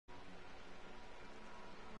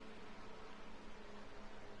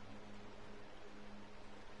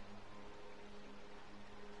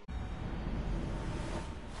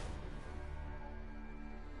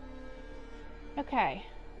Okay,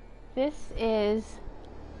 this is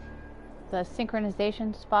the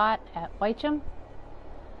synchronization spot at Wycham.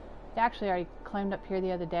 Actually, I climbed up here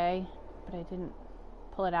the other day, but I didn't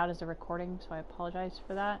pull it out as a recording, so I apologize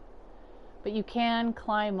for that. But you can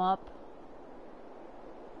climb up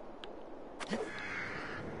the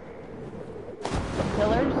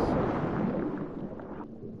pillars.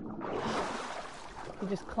 You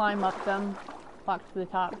just climb up them, walk to the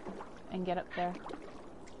top, and get up there.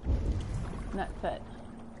 And that's it.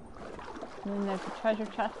 And then there's a treasure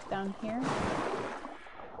chest down here.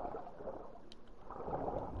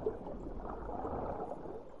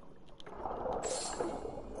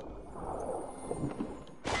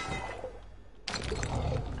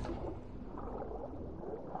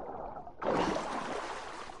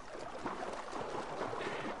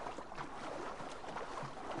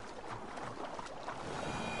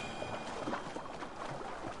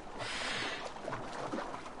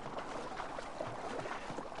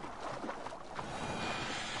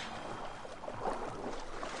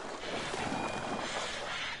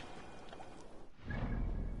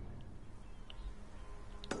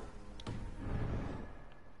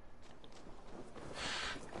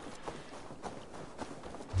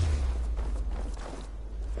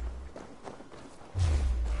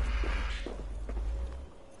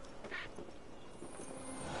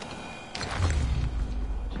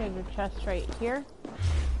 Treasure chest right here.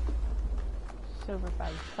 It's over by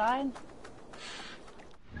the side.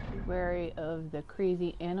 Be wary of the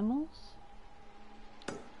crazy animals.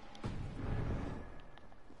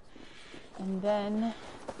 And then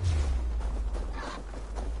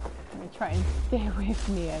I'm gonna try and stay away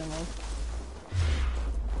from the animals.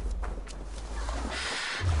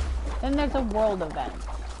 Then there's a world event.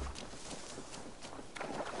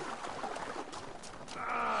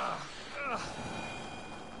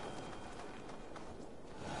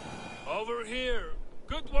 Over here,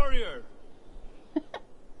 good warrior.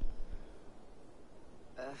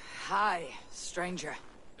 Hi, stranger.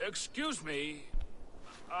 Excuse me,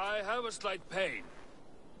 I have a slight pain.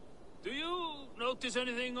 Do you notice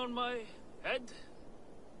anything on my head?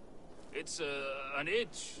 It's an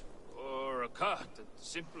itch or a cut that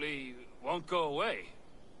simply won't go away.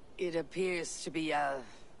 It appears to be a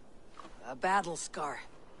battle scar.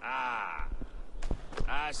 Ah,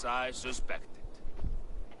 as I suspected.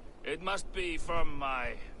 It must be from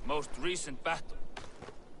my most recent battle.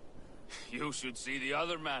 You should see the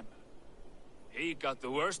other man. He got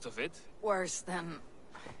the worst of it. Worse than...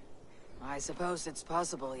 I suppose it's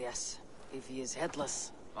possible, yes. If he is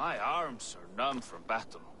headless. My arms are numb from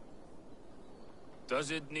battle.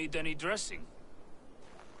 Does it need any dressing?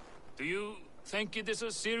 Do you think it is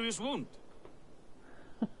a serious wound?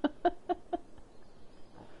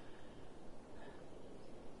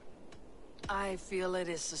 I feel it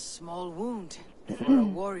is a small wound for a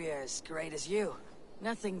warrior as great as you.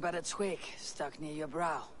 Nothing but a twig stuck near your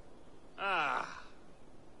brow. Ah,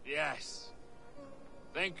 yes.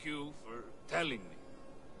 Thank you for telling me.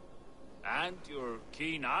 And your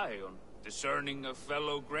keen eye on discerning a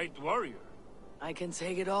fellow great warrior. I can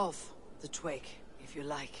take it off, the twig, if you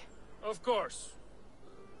like. Of course.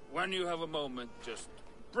 When you have a moment, just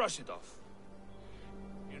brush it off.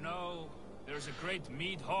 You know, there's a great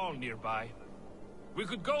mead hall nearby. We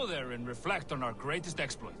could go there and reflect on our greatest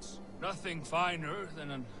exploits. Nothing finer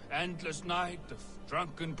than an endless night of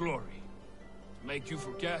drunken glory. To make you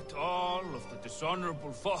forget all of the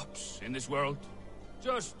dishonorable fops in this world.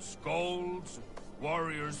 Just scolds, and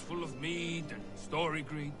warriors full of mead and story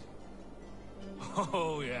greed.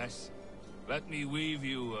 Oh yes, let me weave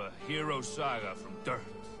you a hero saga from dirt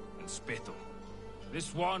and spittle.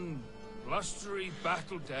 This one blustery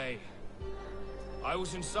battle day, I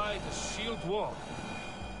was inside a shield wall,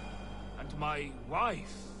 and my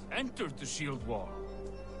wife entered the shield wall,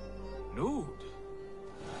 nude,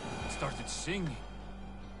 and started singing.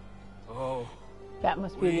 Oh, That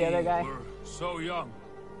must be the other guy. we were so young,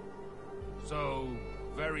 so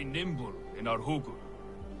very nimble in our hugur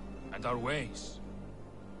and our ways.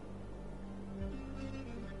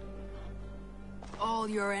 All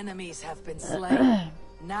your enemies have been slain.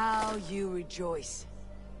 Now you rejoice.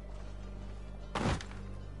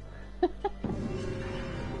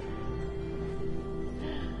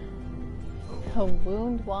 A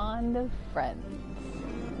wound wand of friends.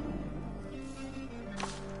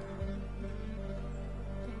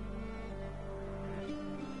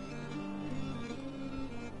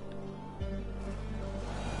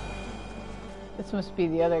 This must be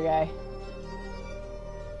the other guy.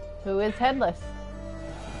 Who is headless?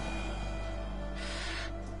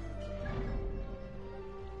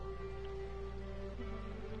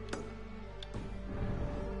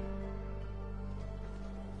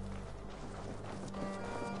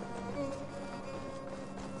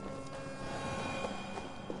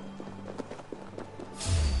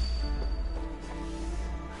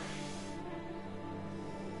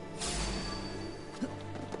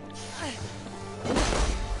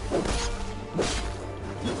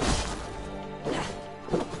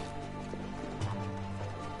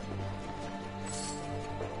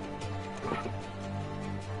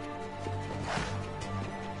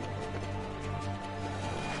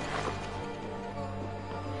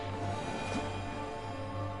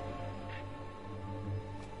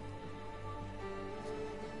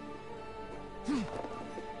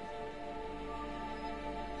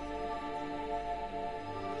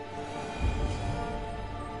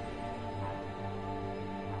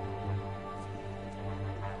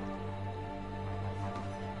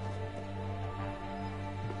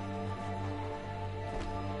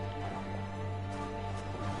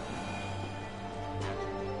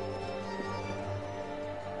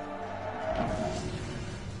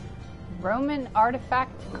 Roman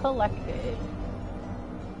artifact collected.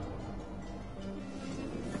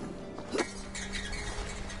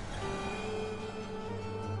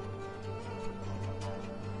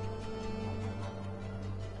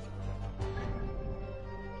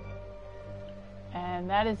 And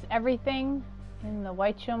that is everything in the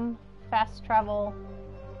Wycham fast travel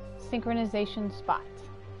synchronization spot.